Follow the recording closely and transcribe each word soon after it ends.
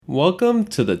Welcome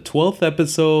to the 12th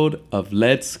episode of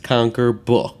Let's Conquer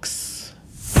Books.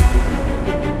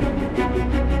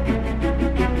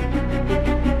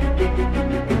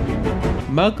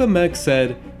 Malcolm X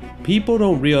said, "People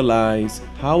don't realize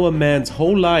how a man's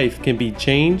whole life can be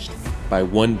changed by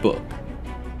one book."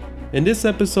 In this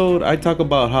episode, I talk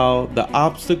about how The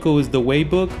Obstacle is the Way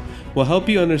book will help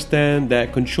you understand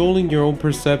that controlling your own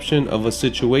perception of a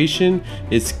situation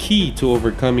is key to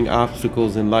overcoming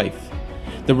obstacles in life.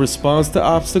 The response to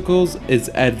obstacles is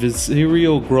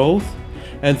adversarial growth,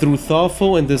 and through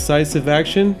thoughtful and decisive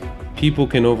action, people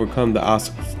can overcome the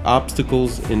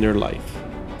obstacles in their life.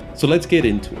 So let's get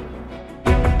into it.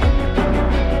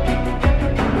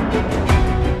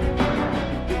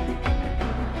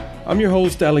 I'm your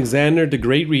host, Alexander, the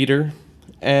Great Reader,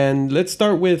 and let's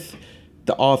start with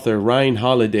the author, Ryan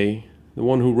Holiday, the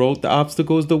one who wrote The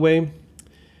Obstacle is the Way.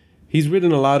 He's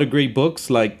written a lot of great books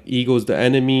like Ego's the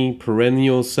Enemy,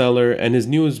 Perennial Seller, and his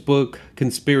newest book,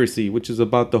 Conspiracy, which is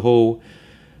about the whole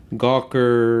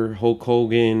Gawker, Hulk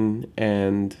Hogan,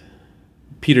 and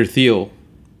Peter Thiel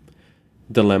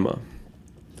dilemma.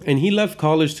 And he left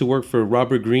college to work for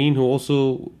Robert Greene, who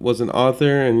also was an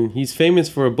author, and he's famous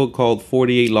for a book called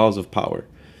 48 Laws of Power.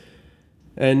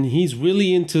 And he's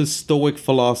really into Stoic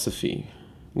philosophy,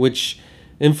 which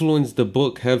influenced the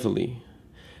book heavily.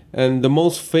 And the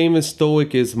most famous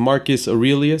Stoic is Marcus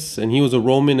Aurelius, and he was a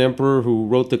Roman emperor who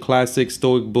wrote the classic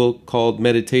Stoic book called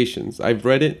Meditations. I've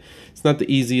read it. It's not the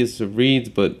easiest of reads,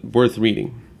 but worth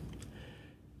reading.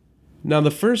 Now,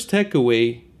 the first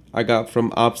takeaway I got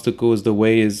from Obstacle is the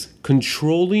Way is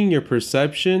controlling your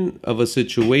perception of a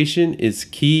situation is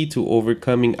key to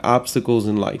overcoming obstacles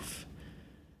in life.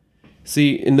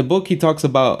 See, in the book, he talks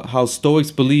about how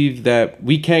Stoics believe that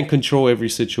we can't control every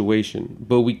situation,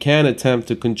 but we can attempt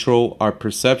to control our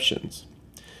perceptions.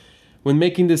 When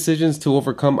making decisions to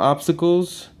overcome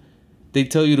obstacles, they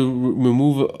tell you to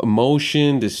remove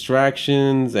emotion,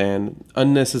 distractions, and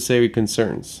unnecessary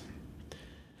concerns.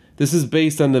 This is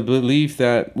based on the belief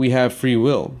that we have free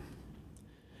will.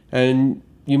 And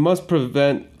you must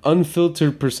prevent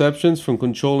unfiltered perceptions from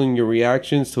controlling your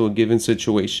reactions to a given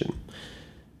situation.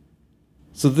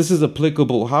 So this is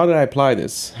applicable. How did I apply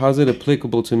this? How is it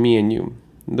applicable to me and you?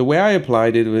 The way I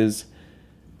applied it was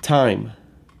time,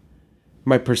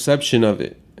 my perception of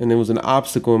it. And it was an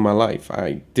obstacle in my life.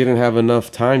 I didn't have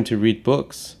enough time to read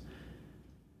books.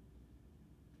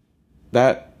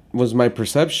 That was my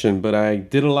perception, but I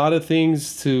did a lot of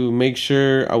things to make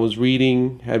sure I was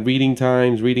reading, had reading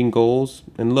times, reading goals.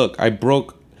 And look, I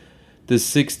broke the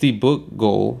 60 book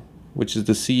goal, which is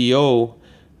the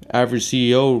average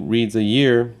CEO reads a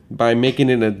year, by making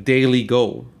it a daily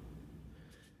goal.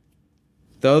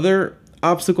 The other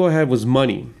obstacle I had was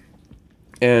money.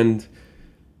 And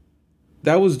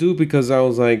that was due because I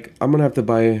was like, I'm going to have to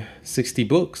buy 60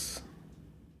 books.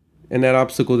 And that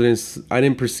obstacle I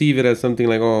didn't perceive it as something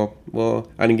like, oh, well,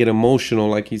 I didn't get emotional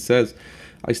like he says.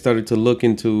 I started to look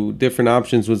into different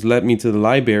options, which led me to the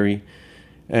library.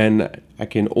 And I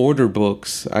can order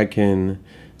books. I can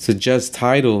suggest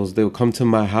titles. They'll come to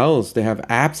my house. They have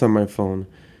apps on my phone.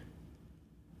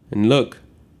 And look,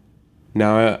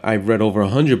 now I've read over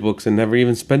 100 books and never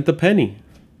even spent a penny.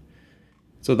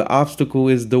 So the obstacle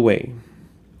is the way.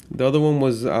 The other one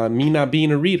was me not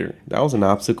being a reader. That was an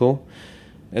obstacle.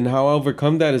 And how I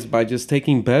overcome that is by just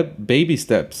taking baby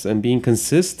steps and being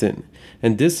consistent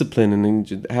and disciplined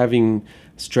and having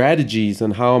strategies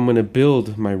on how I'm going to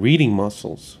build my reading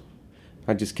muscles.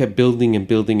 I just kept building and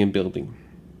building and building.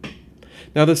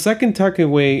 Now, the second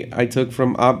takeaway I took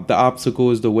from The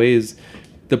Obstacle is the Way is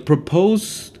the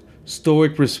proposed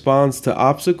Stoic response to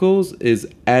obstacles is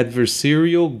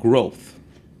adversarial growth.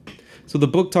 So the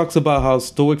book talks about how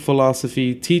Stoic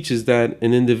philosophy teaches that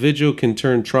an individual can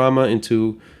turn trauma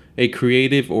into a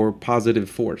creative or positive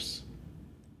force.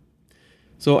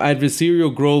 So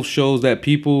adversarial growth shows that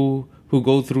people who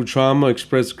go through trauma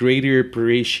express greater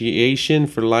appreciation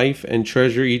for life and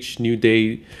treasure each new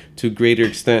day to a greater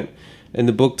extent. And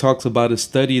the book talks about a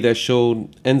study that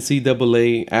showed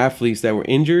NCAA athletes that were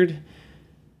injured.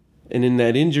 And in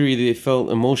that injury, they felt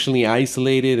emotionally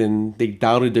isolated and they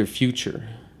doubted their future.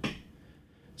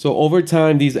 So over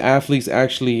time, these athletes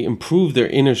actually improved their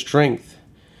inner strength.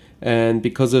 And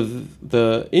because of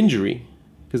the injury,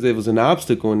 because it was an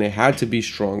obstacle and they had to be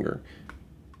stronger.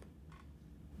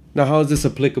 Now, how is this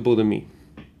applicable to me?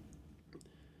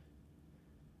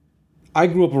 I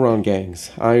grew up around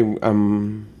gangs.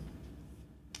 I'm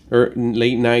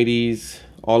late 90s,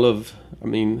 all of the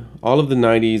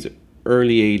 90s,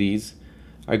 early 80s.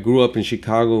 I grew up in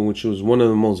Chicago, which was one of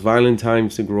the most violent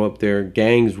times to grow up there.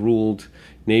 Gangs ruled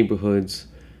neighborhoods.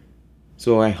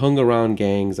 So I hung around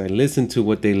gangs. I listened to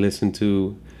what they listened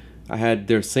to. I had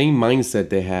their same mindset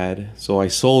they had. So I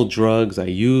sold drugs. I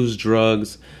used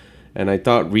drugs. And I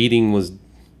thought reading was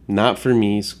not for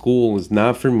me. School was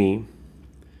not for me.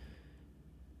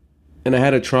 And I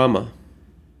had a trauma.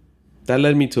 That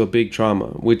led me to a big trauma,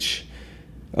 which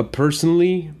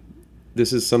personally,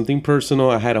 this is something personal.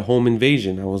 I had a home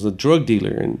invasion. I was a drug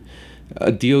dealer, and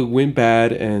a deal went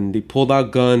bad, and they pulled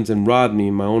out guns and robbed me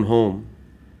in my own home.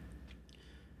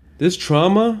 This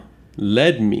trauma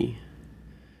led me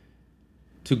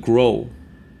to grow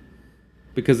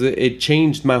because it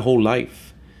changed my whole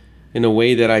life in a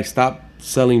way that I stopped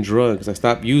selling drugs. I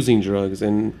stopped using drugs,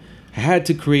 and I had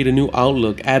to create a new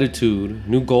outlook, attitude,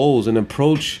 new goals, and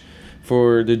approach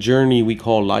for the journey we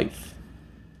call life.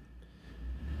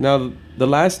 Now, the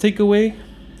last takeaway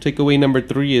number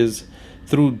 3 is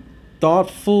through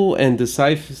thoughtful and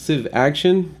decisive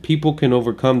action, people can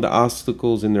overcome the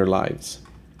obstacles in their lives.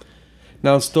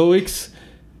 Now, Stoics'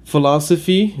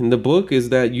 philosophy in the book is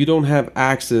that you don't have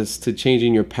access to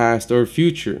changing your past or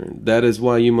future. That is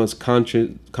why you must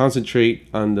concentrate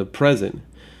on the present.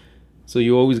 So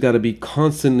you always got to be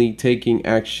constantly taking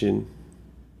action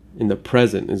in the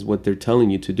present is what they're telling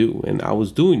you to do. And I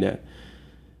was doing that.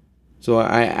 So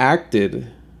I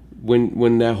acted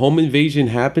when that home invasion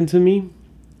happened to me,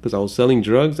 because I was selling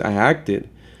drugs. I acted.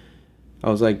 I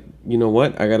was like, you know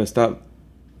what? I got to stop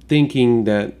thinking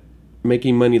that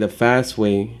making money the fast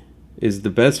way is the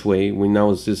best way when I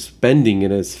was just spending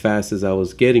it as fast as I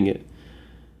was getting it.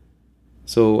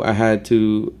 So I had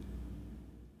to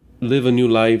live a new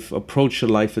life, approach a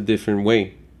life a different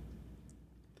way.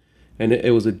 And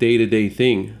it was a day-to-day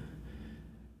thing.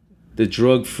 The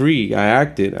drug-free, I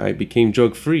acted. I became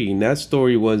drug-free. And that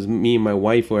story was me and my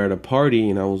wife were at a party,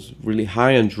 and I was really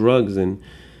high on drugs, and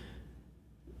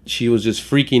she was just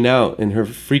freaking out. And her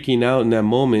freaking out in that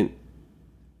moment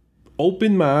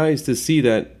opened my eyes to see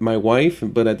that my wife,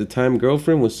 but at the time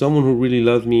girlfriend, was someone who really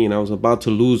loved me, and I was about to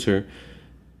lose her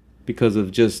because of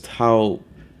just how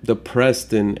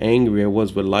depressed and angry I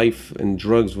was with life, and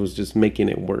drugs was just making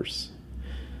it worse.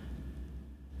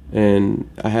 And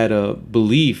I had a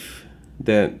belief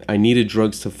that I needed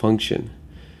drugs to function.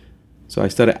 So I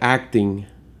started acting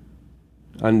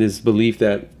on this belief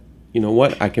that, you know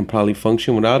what, I can probably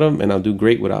function without them, and I'll do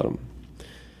great without them.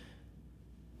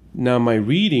 Now, my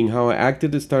reading, how I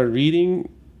acted to start reading,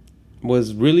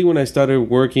 was really when I started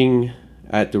working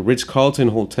at the Ritz-Carlton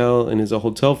Hotel, and it's a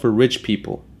hotel for rich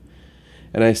people.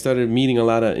 And I started meeting a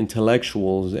lot of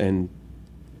intellectuals and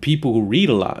people who read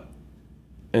a lot.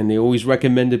 And they always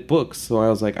recommended books. So I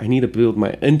was like, I need to build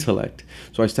my intellect.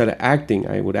 So I started acting.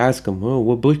 I would ask them, oh,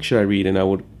 what book should I read? And I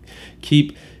would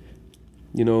keep,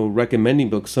 recommending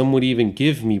books. Some would even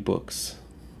give me books.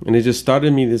 And it just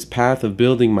started me this path of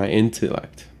building my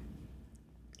intellect.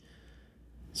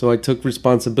 So I took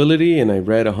responsibility and I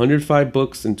read 105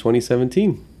 books in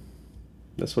 2017.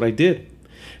 That's what I did.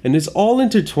 And it's all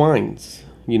intertwines,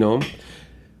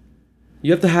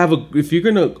 You have to have if you're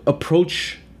going to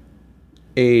approach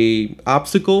a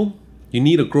obstacle, you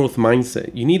need a growth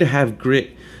mindset. You need to have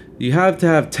grit. You have to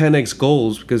have 10x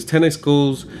goals, because 10x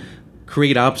goals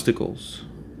create obstacles.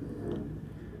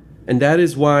 And that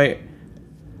is why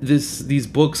these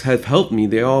books have helped me.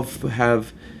 They all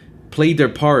have played their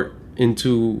part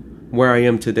into where I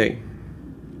am today.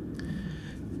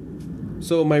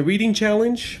 So my reading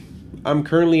challenge, I'm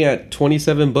currently at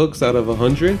 27 books out of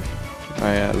 100.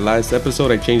 Last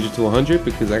episode I changed it to 100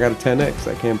 because I got a 10x.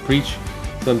 I can't preach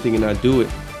something and not do it.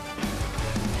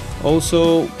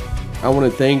 Also, I want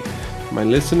to thank my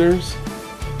listeners,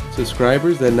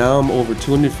 subscribers, that now I'm over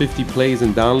 250 plays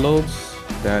and downloads.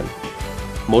 That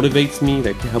motivates me,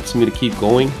 that helps me to keep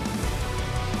going.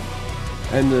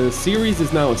 And the series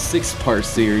is now a 6-part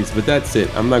series, but that's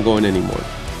it. I'm not going anymore.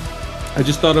 I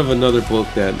just thought of another book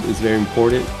that is very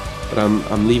important, but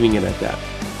I'm leaving it at that.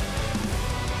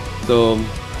 So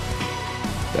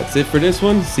that's it for this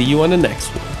one. See you on the next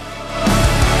one.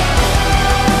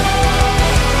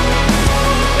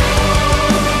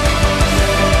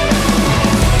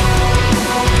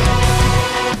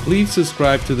 Please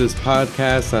subscribe to this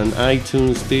podcast on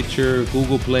iTunes, Stitcher,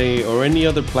 Google Play, or any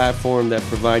other platform that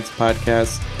provides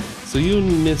podcasts, so you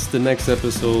don't miss the next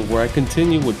episode where I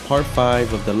continue with part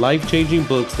 5 of the life-changing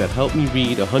books that helped me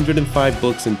read 105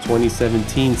 books in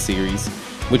 2017 series,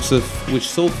 which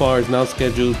so far is now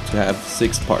scheduled to have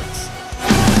 6 parts.